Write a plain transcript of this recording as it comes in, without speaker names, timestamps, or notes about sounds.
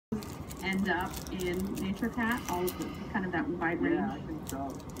end up in NatureCat? All of the kind of that wide range. Yeah, I think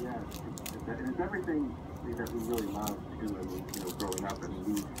so. Yeah, it's everything that we really love too. I mean, growing up, I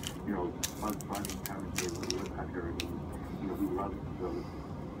mean, Bugs Bunny, Tom and Jerry, Woody Woodpecker. I mean, we loved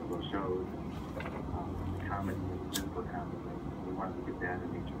those shows and comedy and physical comedy. And we wanted to get that in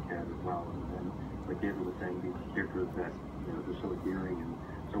NatureCat as well. And then, like David was saying, these characters that they're so endearing and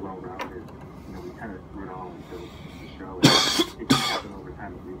so well rounded. We kind of threw it all into the show. And it just happened over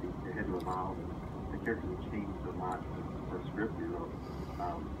time that they had to evolve, and the characters have changed a lot for the script we wrote.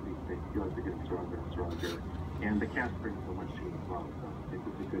 They feel like they're getting stronger and stronger, and the cast brings so much to it as well. So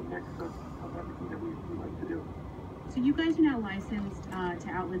it's a good mix of everything that we like to do. So you guys are now licensed to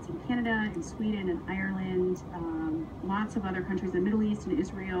outlets in Canada, and Sweden, and Ireland, lots of other countries, the Middle East and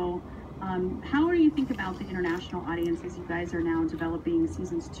Israel. How do you think about the international audience as you guys are now developing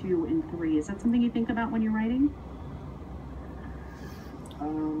seasons 2 and 3? Is that something you think about when you're writing? I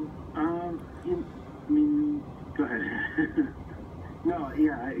mean, go ahead. No,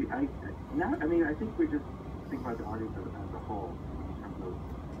 yeah, I mean, I think we just think about the audience as a whole in terms of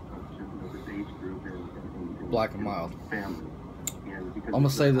just this age group and Black and Mild family. And because I'm gonna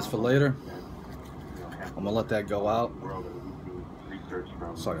save this for later. That, I'm gonna let that go out from,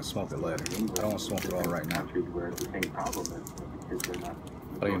 so I can smoke it later. I don't want to smoke it all right now. where it's the same problem as the kids are not.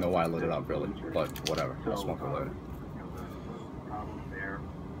 I don't even know why I lit it up really, but whatever. I'll smoke it later. The problem there,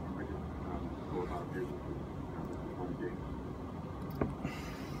 I just go about business is one big.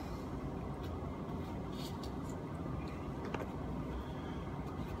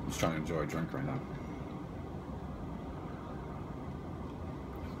 I'm just trying to enjoy a drink right now.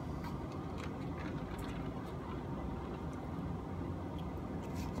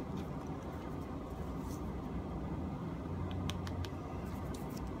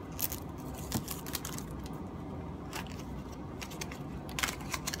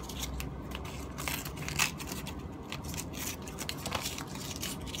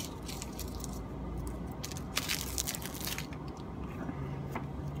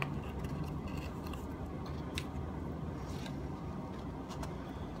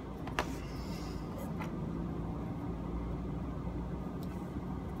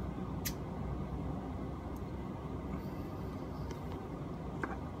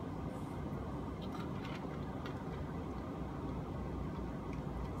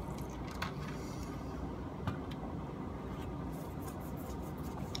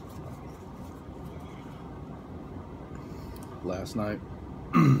 Last night,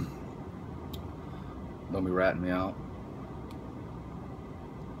 don't be ratting me out,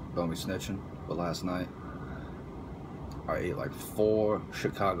 don't be snitching, but last night I ate like 4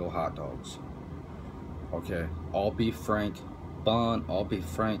 Chicago hot dogs. Okay, all beef frank bun, all beef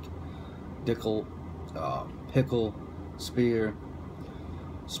frank, pickle, spear,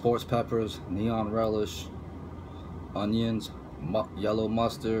 sports peppers, neon relish, onions, yellow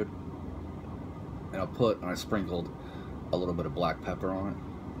mustard, and I sprinkled a little bit of black pepper on it,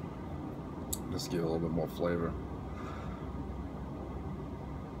 just to give it a little bit more flavor.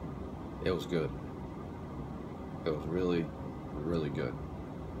 It was good. It was really, really good.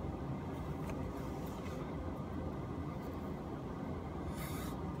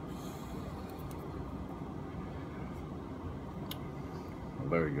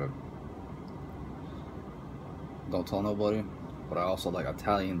 Very good. Don't tell nobody, but I also like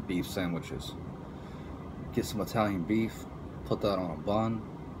Italian beef sandwiches. Get some Italian beef, put that on a bun,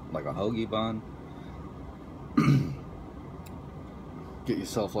 like a hoagie bun. Get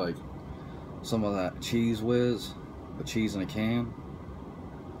yourself like some of that Cheese Whiz, the cheese in a can.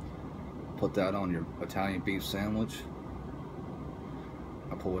 Put that on your Italian beef sandwich.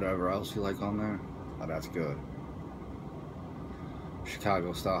 I put whatever else you like on there. Oh, that's good.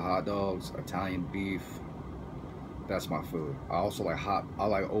 Chicago style hot dogs, Italian beef. That's my food. I also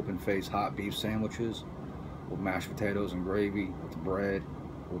like open face hot beef sandwiches with mashed potatoes and gravy, with the bread,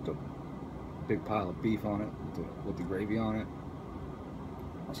 with the big pile of beef on it, with the gravy on it.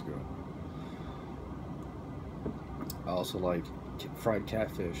 That's good. I also like fried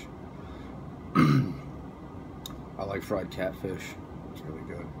catfish. I like fried catfish. It's really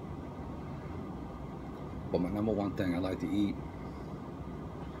good. But my number one thing I like to eat,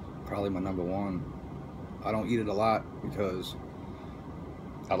 probably my number one, I don't eat it a lot because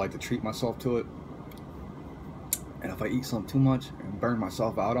I like to treat myself to it. And if I eat something too much and burn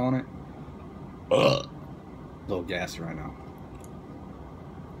myself out on it, a little gassy right now.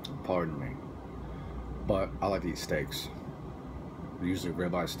 Pardon me. But I like to eat steaks. Usually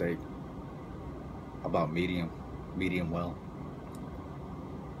ribeye steak. About medium well.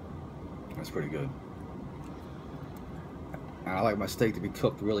 That's pretty good. And I like my steak to be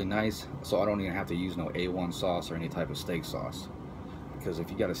cooked really nice, so I don't even have to use no A1 sauce or any type of steak sauce. Because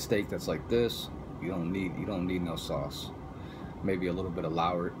if you got a steak that's like this, you don't need no sauce. Maybe a little bit of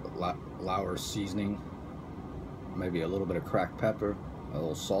Lauer seasoning, maybe a little bit of cracked pepper, a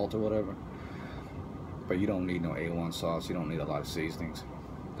little salt or whatever. But you don't need no A1 sauce. You don't need a lot of seasonings.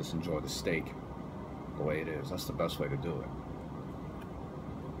 Just enjoy the steak the way it is. That's the best way to do it.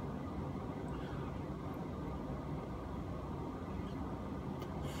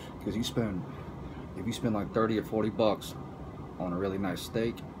 Because if you spend like 30 or 40 bucks on a really nice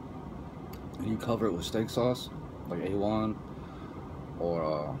steak, and you cover it with steak sauce, like A1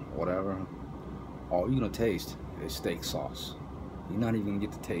 or whatever, all you're gonna taste is steak sauce. You're not even gonna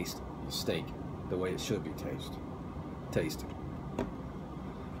get to taste the steak the way it should be tasted.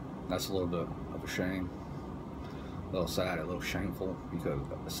 That's a little bit of a shame, a little sad, a little shameful, because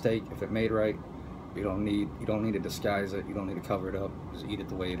a steak, if it made right, you don't need to disguise it. You don't need to cover it up. Just eat it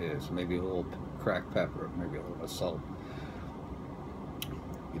the way it is. Maybe a little cracked pepper, maybe a little bit of salt.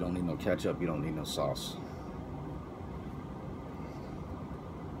 You don't need no ketchup. You don't need no sauce.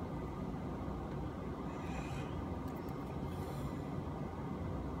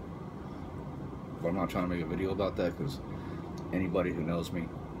 But I'm not trying to make a video about that, because anybody who knows me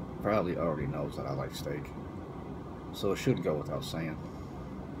probably already knows that I like steak. So it should go without saying.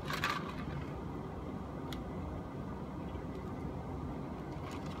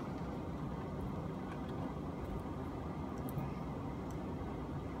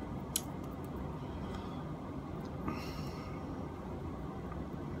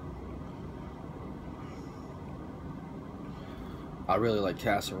 I really like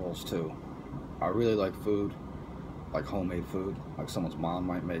casseroles too. I really like food, like homemade food, like someone's mom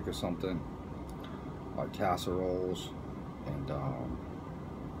might make or something, like casseroles and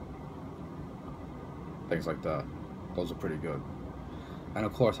things like that. Those are pretty good. And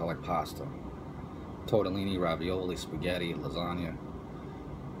of course I like pasta, tortellini, ravioli, spaghetti, lasagna,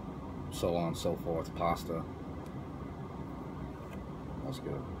 so on and so forth. Pasta, that's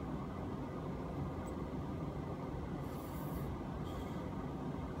good.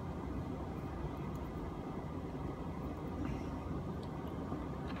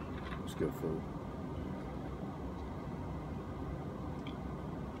 It's good food.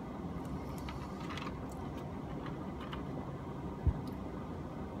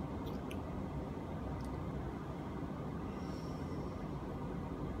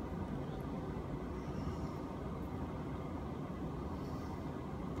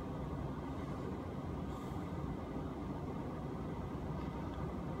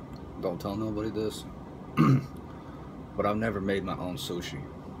 Don't tell nobody this, but I've never made my own sushi.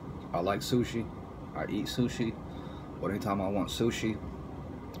 I like sushi, I eat sushi, but anytime I want sushi,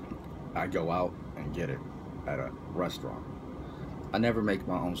 I go out and get it at a restaurant. I never make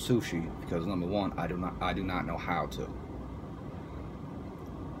my own sushi because, number one, I do not know how to.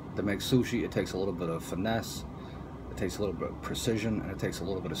 To make sushi, it takes a little bit of finesse, it takes a little bit of precision, and it takes a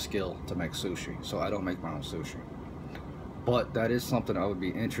little bit of skill to make sushi. So I don't make my own sushi. But that is something I would be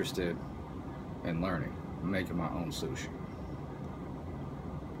interested in learning, making my own sushi.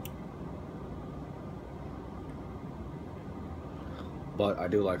 But I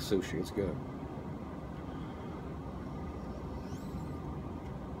do like sushi, it's good.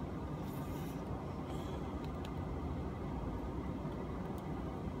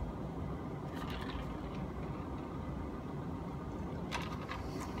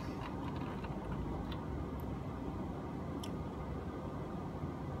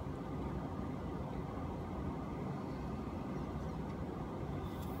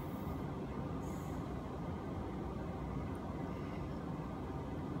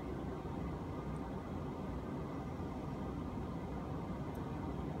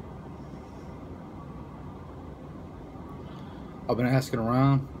 I've been asking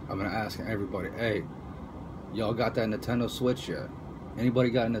around, I've been asking everybody, hey, y'all got that Nintendo Switch yet? Anybody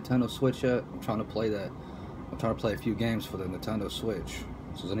got a Nintendo Switch yet? I'm trying to play that. I'm trying to play a few games for the Nintendo Switch.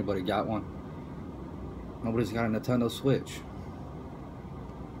 So has anybody got one? Nobody's got a Nintendo Switch.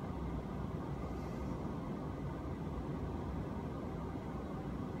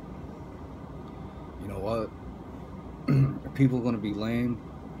 You know what? If people are going to be lame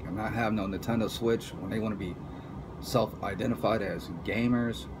and not have no Nintendo Switch when they want to be self-identified as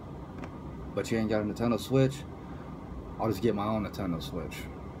gamers, but you ain't got a Nintendo Switch, I'll just get my own Nintendo Switch,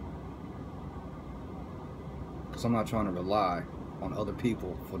 because I'm not trying to rely on other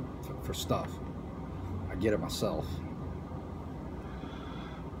people for stuff. I get it myself.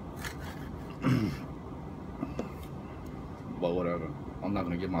 But whatever, I'm not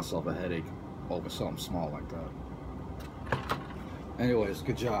gonna give myself a headache over something small like that. Anyways,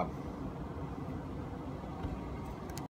 good job.